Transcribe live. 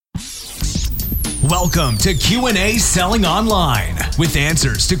Welcome to Q&A Selling Online, with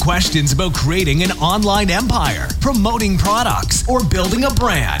answers to questions about creating an online empire, promoting products, or building a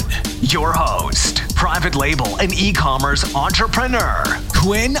brand. Your host, private label and e-commerce entrepreneur,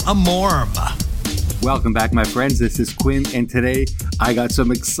 Quinn Amorm. Welcome back, my friends. This is Quinn, and today I got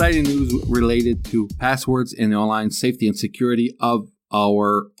some exciting news related to passwords and the online safety and security of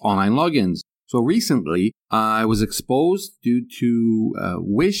our online logins. So recently, I was exposed due to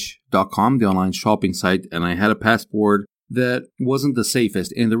Wish.com, the online shopping site, and I had a password that wasn't the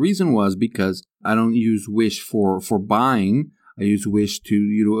safest. And the reason was because I don't use Wish for buying. I use Wish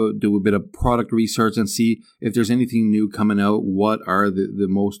to do a bit of product research and see if there's anything new coming out. What are the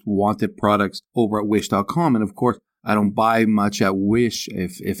most wanted products over at Wish.com? And of course, I don't buy much at Wish,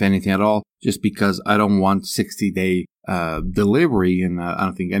 if anything at all, just because I don't want 60-day delivery, and I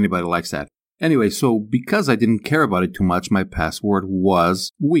don't think anybody likes that. Anyway, so because I didn't care about it too much, my password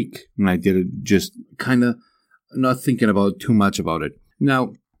was weak. And I did it just kind of not thinking about too much about it.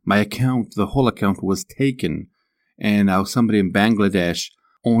 Now, my account, the whole account was taken. And now somebody in Bangladesh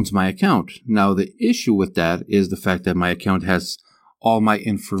owns my account. Now, the issue with that is the fact that my account has all my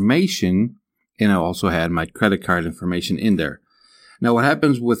information. And I also had my credit card information in there. Now, what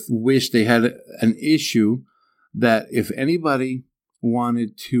happens with Wish, they had an issue that if anybody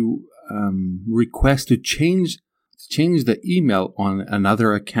wanted to request to change the email on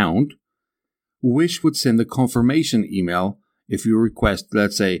another account, Wish would send a confirmation email if you request,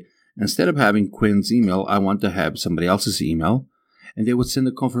 let's say, instead of having Quinn's email, I want to have somebody else's email, and they would send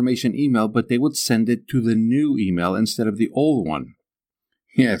a confirmation email, but they would send it to the new email instead of the old one.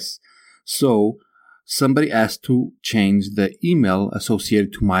 Yes, so somebody asked to change the email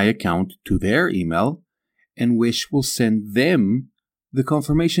associated to my account to their email, and Wish will send them the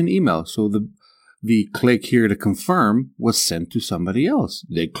confirmation email. So the click here to confirm was sent to somebody else.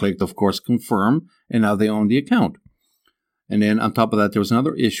 They clicked, of course, confirm, and now they own the account. And then on top of that, there was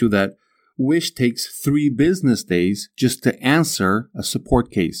another issue that Wish takes 3 business days just to answer a support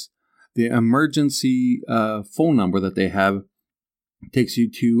case. The emergency phone number that they have takes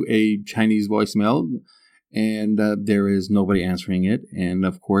you to a Chinese voicemail, and there is nobody answering it. And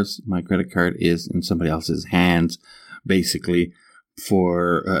of course, my credit card is in somebody else's hands, basically,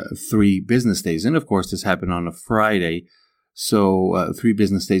 for 3 business days. And of course, this happened on a Friday. So 3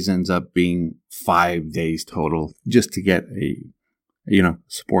 business days ends up being 5 days total just to get a,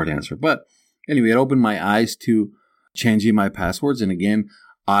 support answer. But anyway, it opened my eyes to changing my passwords. And again,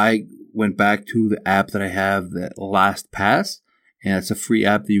 I went back to the app that I have, that LastPass. And it's a free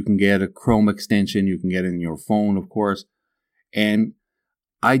app that you can get, a Chrome extension. You can get it in your phone, of course. And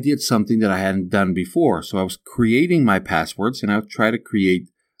I did something that I hadn't done before. So I was creating my passwords, and I would try to create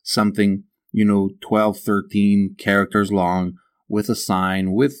something, 12, 13 characters long with a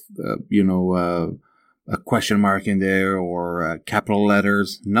sign, with, a question mark in there, or capital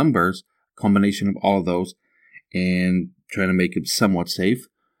letters, numbers, combination of all of those, and trying to make it somewhat safe.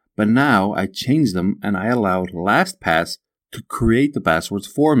 But now I changed them, and I allowed LastPass to create the passwords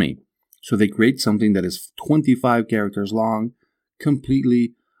for me. So they create something that is 25 characters long,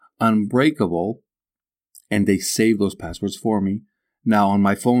 completely unbreakable, and they save those passwords for me. Now on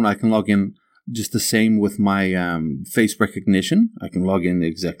my phone, I can log in just the same with my face recognition. I can log in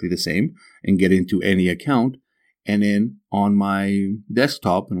exactly the same and get into any account. And then on my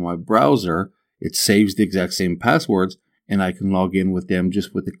desktop and my browser, it saves the exact same passwords, and I can log in with them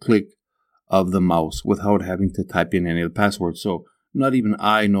just with a click of the mouse without having to type in any of the passwords. So not even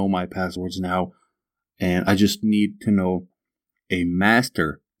I know my passwords now, and I just need to know a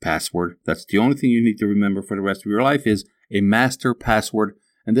master password. That's the only thing you need to remember for the rest of your life, is a master password.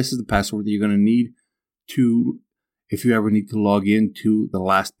 And this is the password that you're going to need to, if you ever need to log into the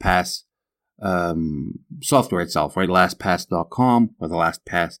LastPass software itself, right? LastPass.com, or the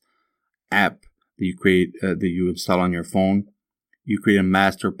LastPass app that you create, that you install on your phone. You create a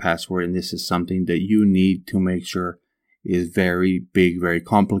master password, and this is something that you need to make sure is very big, very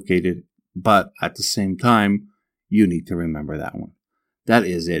complicated, but at the same time, you need to remember that one. That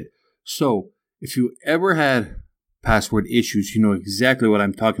is it. So if you ever had password issues, you know exactly what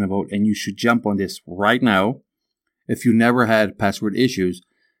I'm talking about, and you should jump on this right now. If you never had password issues,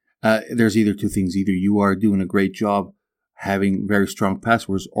 there's either 2 things. Either you are doing a great job having very strong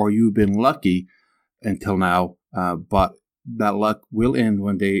passwords, or you've been lucky until now, but that luck will end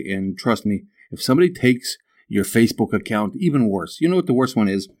one day. And trust me, if somebody takes your Facebook account, even worse. You know what the worst one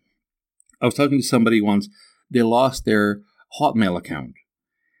is? I was talking to somebody once. They lost their Hotmail account.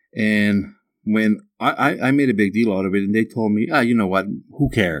 And when I made a big deal out of it, and they told me, you know what, who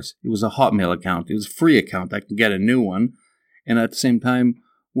cares? It was a Hotmail account. It was a free account. I can get a new one. And at the same time,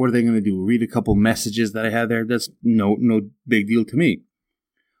 What are they going to do? Read a couple messages that I had there? That's no big deal to me.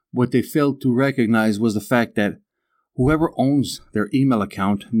 What they failed to recognize was the fact that whoever owns their email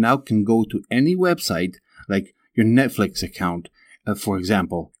account now can go to any website, like your Netflix account, for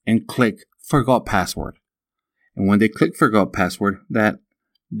example, and click Forgot Password. And when they click Forgot Password, that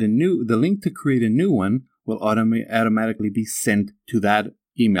the link to create a new one will automatically be sent to that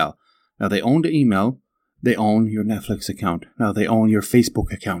email. Now they own the email. They own your Netflix account. Now they own your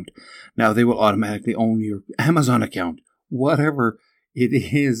Facebook account. Now they will automatically own your Amazon account. Whatever it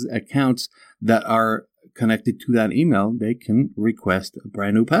is, accounts that are connected to that email, they can request a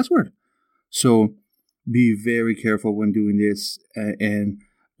brand new password. So be very careful when doing this. And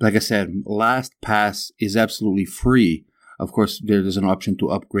like I said, LastPass is absolutely free. Of course, there's an option to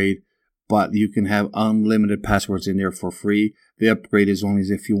upgrade, but you can have unlimited passwords in there for free. The upgrade is only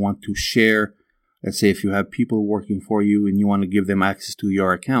if you want to share. Let's say if you have people working for you and you want to give them access to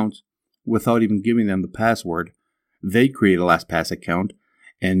your account without even giving them the password, they create a LastPass account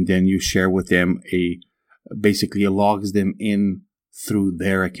and then you share with them basically it logs them in through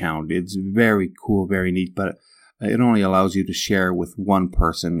their account. It's very cool, very neat, but it only allows you to share with one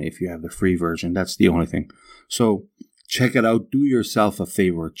person if you have the free version. That's the only thing. So check it out. Do yourself a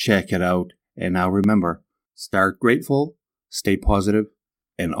favor. Check it out. And now remember, start grateful, stay positive,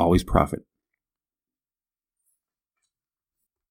 and always profit.